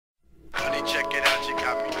out, you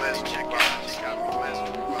got me blessed. Check it out, you got me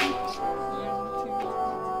blessed.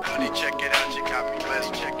 Honey, check it out, you got me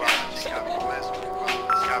blessed. Check it out, you got me blessed.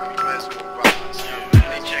 Got me blessed.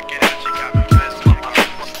 Honey, check it out, you got me blessed.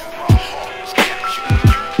 Check it out, you got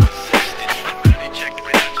me blessed. Check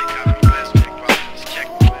it out, you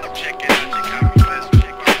got me blessed.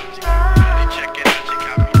 Honey, check it out, you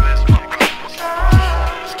got me blessed.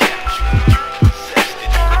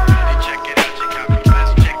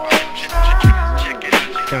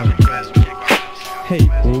 Hey,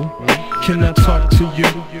 boo, can I talk to you?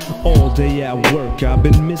 All day at work, I've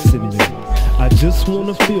been missing you. I just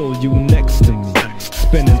wanna feel you next to me.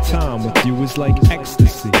 Spending time with you is like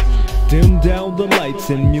ecstasy. Dim down the lights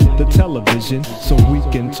and mute the television so we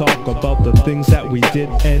can talk about the things that we did.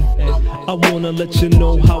 And I wanna let you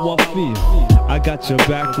know how I feel. I got your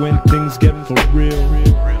back when things get for real.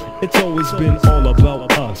 It's always been all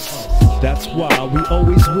about us. That's why we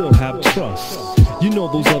always will have trust. You know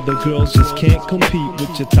those other girls just can't compete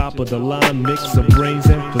with your top of the line mix of brains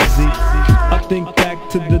and physique. I think back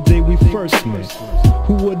to the day we first met.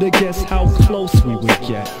 Who would've guessed how close we would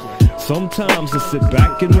get? Sometimes I sit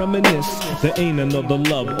back and reminisce. There ain't another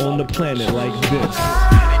love on the planet like this.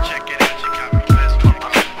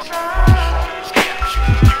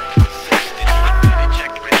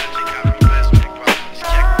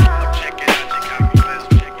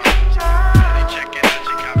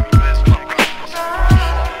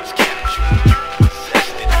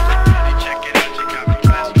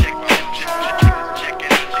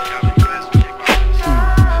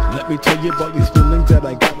 Let me tell you about these feelings that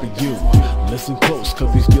I got for you. Listen close,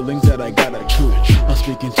 cause these feelings that I got are true. I'm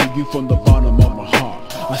speaking to you from the bottom of my heart.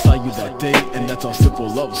 I saw you that day, and that's how simple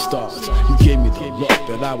love starts. You gave me the look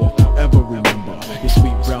that I will forever remember. Your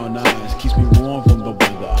sweet brown eyes keeps me warm from the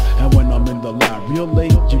weather. And when I'm in the lab real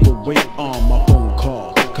late, you will wait on my phone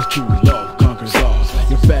call. Cause true love conquers all.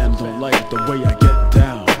 Your fans don't like the way I get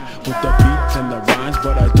down with the beats and the rhymes,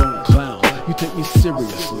 but I don't clown. You take me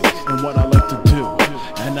seriously in what I like to do,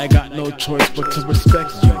 and I got no choice but to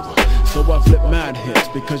respect you. So I flip mad hits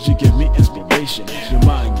because you give me inspiration. Your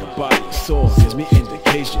mind, your body, your soul gives me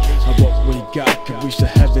indication of what we got can reach the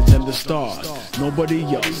heavens and the stars. Nobody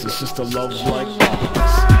else, it's just a love like ours.